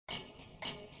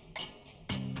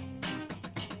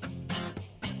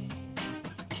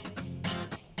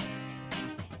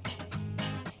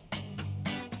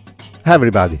Hi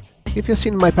everybody! If you've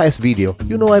seen my past video,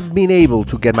 you know I've been able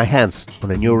to get my hands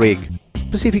on a new rig.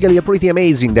 Specifically a pretty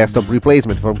amazing desktop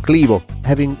replacement from Clevo,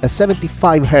 having a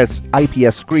 75Hz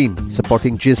IPS screen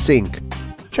supporting G-Sync.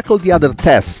 Check all the other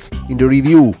tests in the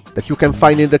review that you can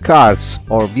find in the cards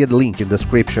or via the link in the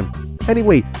description.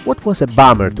 Anyway, what was a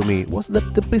bummer to me was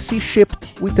that the PC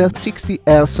shipped with a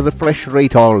 60Hz refresh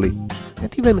rate only.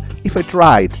 And even if I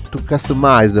tried to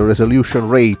customize the resolution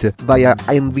rate via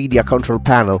NVIDIA control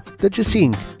panel, the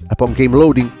G-Sync, upon game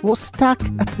loading, was stuck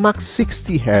at max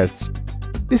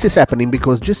 60Hz. This is happening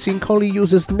because G-Sync only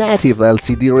uses native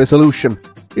LCD resolution,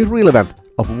 irrelevant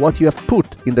of what you have put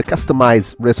in the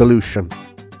customized resolution.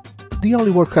 The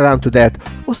only workaround to that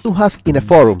was to ask in a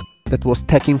forum that was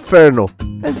Tech Inferno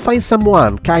and find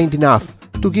someone kind enough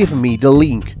to give me the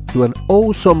link to an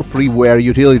awesome freeware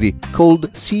utility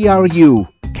called CRU,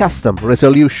 Custom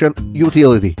Resolution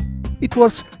Utility. It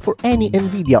works for any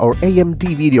NVIDIA or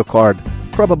AMD video card,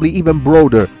 probably even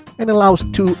broader, and allows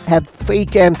to add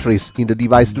fake entries in the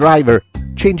device driver,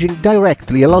 changing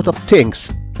directly a lot of things,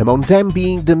 among them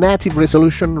being the native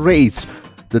resolution rates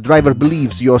the driver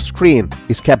believes your screen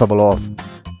is capable of.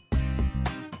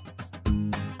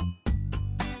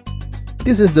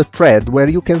 This is the thread where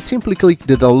you can simply click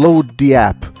to download the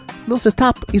app. No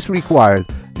setup is required,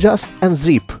 just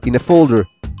unzip in a folder.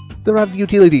 There are the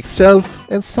utility itself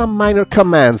and some minor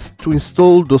commands to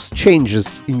install those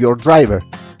changes in your driver.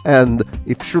 And,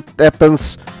 if shit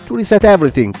happens, to reset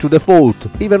everything to default,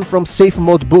 even from safe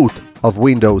mode boot of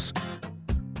Windows.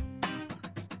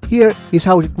 Here is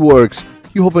how it works.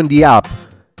 You open the app,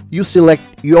 you select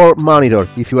your monitor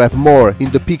if you have more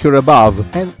in the picker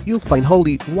above, and you'll find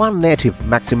only one native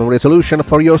maximum resolution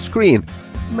for your screen.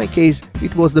 In my case,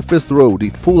 it was the first row, the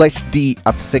Full HD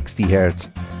at 60Hz.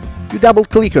 You double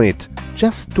click on it,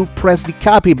 just to press the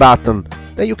copy button,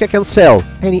 then you can cancel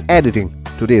any editing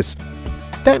to this.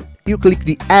 Then you click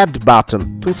the Add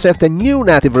button to insert a new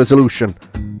native resolution.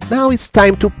 Now it's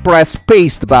time to press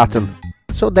Paste button,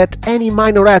 so that any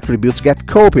minor attributes get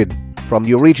copied from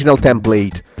the original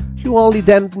template. You only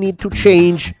then need to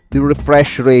change the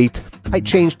refresh rate. I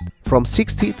changed from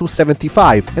 60 to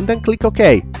 75 and then click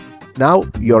OK. Now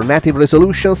your native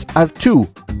resolutions are 2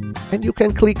 and you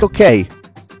can click OK.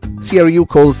 CRU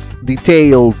calls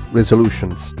detailed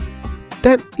resolutions.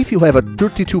 Then, if you have a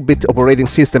 32-bit operating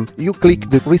system, you click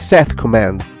the Reset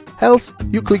command. Else,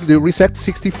 you click the Reset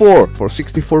 64 for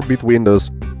 64-bit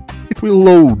Windows. It will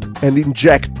load and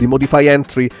inject the modify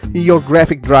entry in your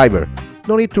graphic driver.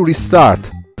 No need to restart.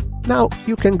 Now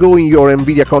you can go in your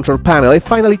NVIDIA control panel and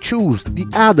finally choose the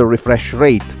other refresh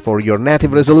rate for your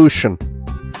native resolution.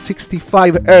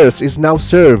 65Hz is now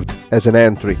served as an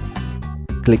entry.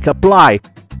 Click Apply.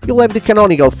 You'll have the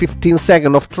canonical 15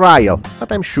 seconds of trial,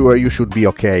 but I'm sure you should be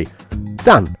okay.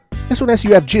 Done! As soon as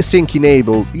you have G-Sync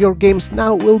enabled, your games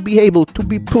now will be able to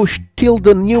be pushed till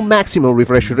the new maximum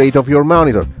refresh rate of your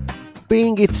monitor.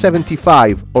 Being it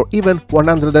 75 or even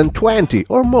 120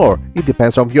 or more, it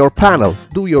depends on your panel,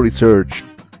 do your research.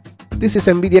 This is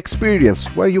NVIDIA Experience,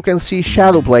 where you can see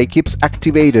Shadowplay keeps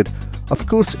activated. Of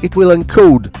course, it will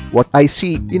encode what I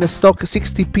see in a stock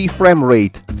 60p frame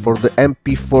rate for the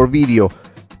MP4 video.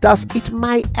 Thus, it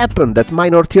might happen that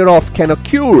minor tear-off can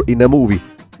occur in a movie,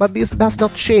 but this does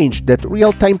not change that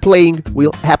real-time playing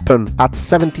will happen at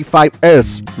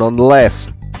 75Hz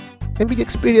nonetheless. NVIDIA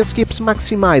Experience keeps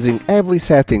maximizing every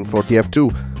setting for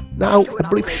TF2. Now, a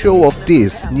brief show of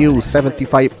this new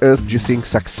 75Hz G-Sync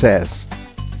success.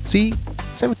 See?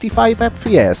 75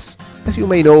 FPS. As you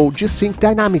may know, G-Sync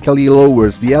dynamically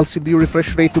lowers the LCD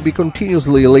refresh rate to be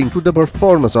continuously linked to the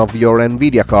performance of your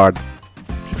NVIDIA card.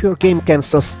 If your game can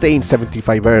sustain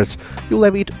 75Hz, you'll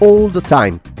have it all the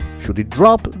time. Should it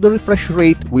drop, the refresh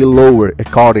rate will lower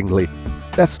accordingly.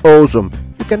 That's awesome.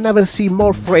 You can never see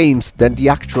more frames than the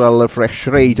actual refresh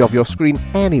rate of your screen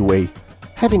anyway.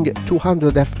 Having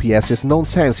 200 FPS is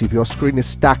nonsense if your screen is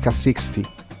stuck at 60.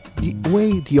 The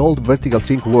way the old vertical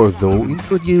sync worked though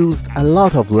introduced a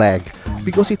lot of lag,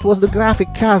 because it was the graphic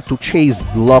card to chase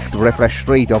the locked refresh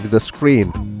rate of the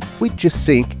screen. With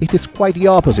G-Sync it is quite the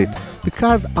opposite. The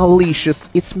card unleashes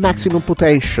its maximum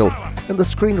potential, and the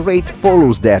screen rate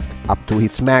follows that up to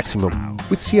its maximum.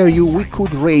 With CRU we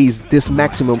could raise this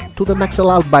maximum to the max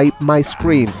allowed by my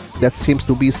screen, that seems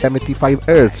to be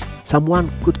 75Hz. Someone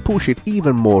could push it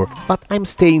even more, but I'm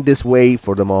staying this way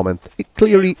for the moment. It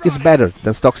clearly is better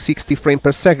than stock 60 frames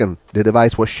per second the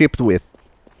device was shipped with.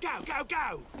 Go, go,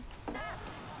 go!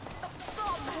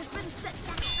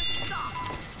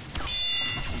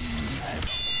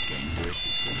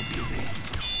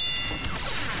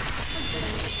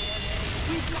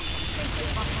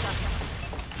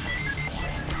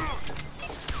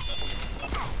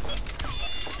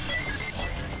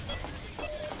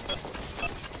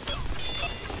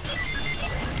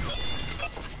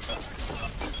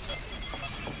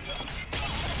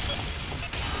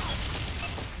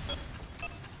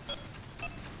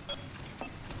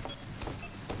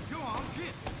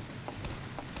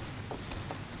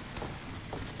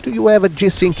 Do you have a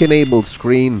G-Sync enabled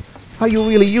screen? Are you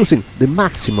really using the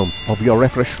maximum of your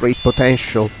refresh rate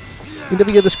potential? In the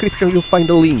video description you'll find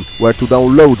a link where to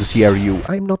download the CRU.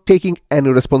 I'm not taking any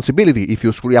responsibility if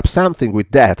you screw up something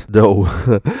with that, though.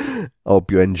 Hope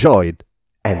you enjoyed,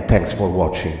 and thanks for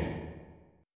watching.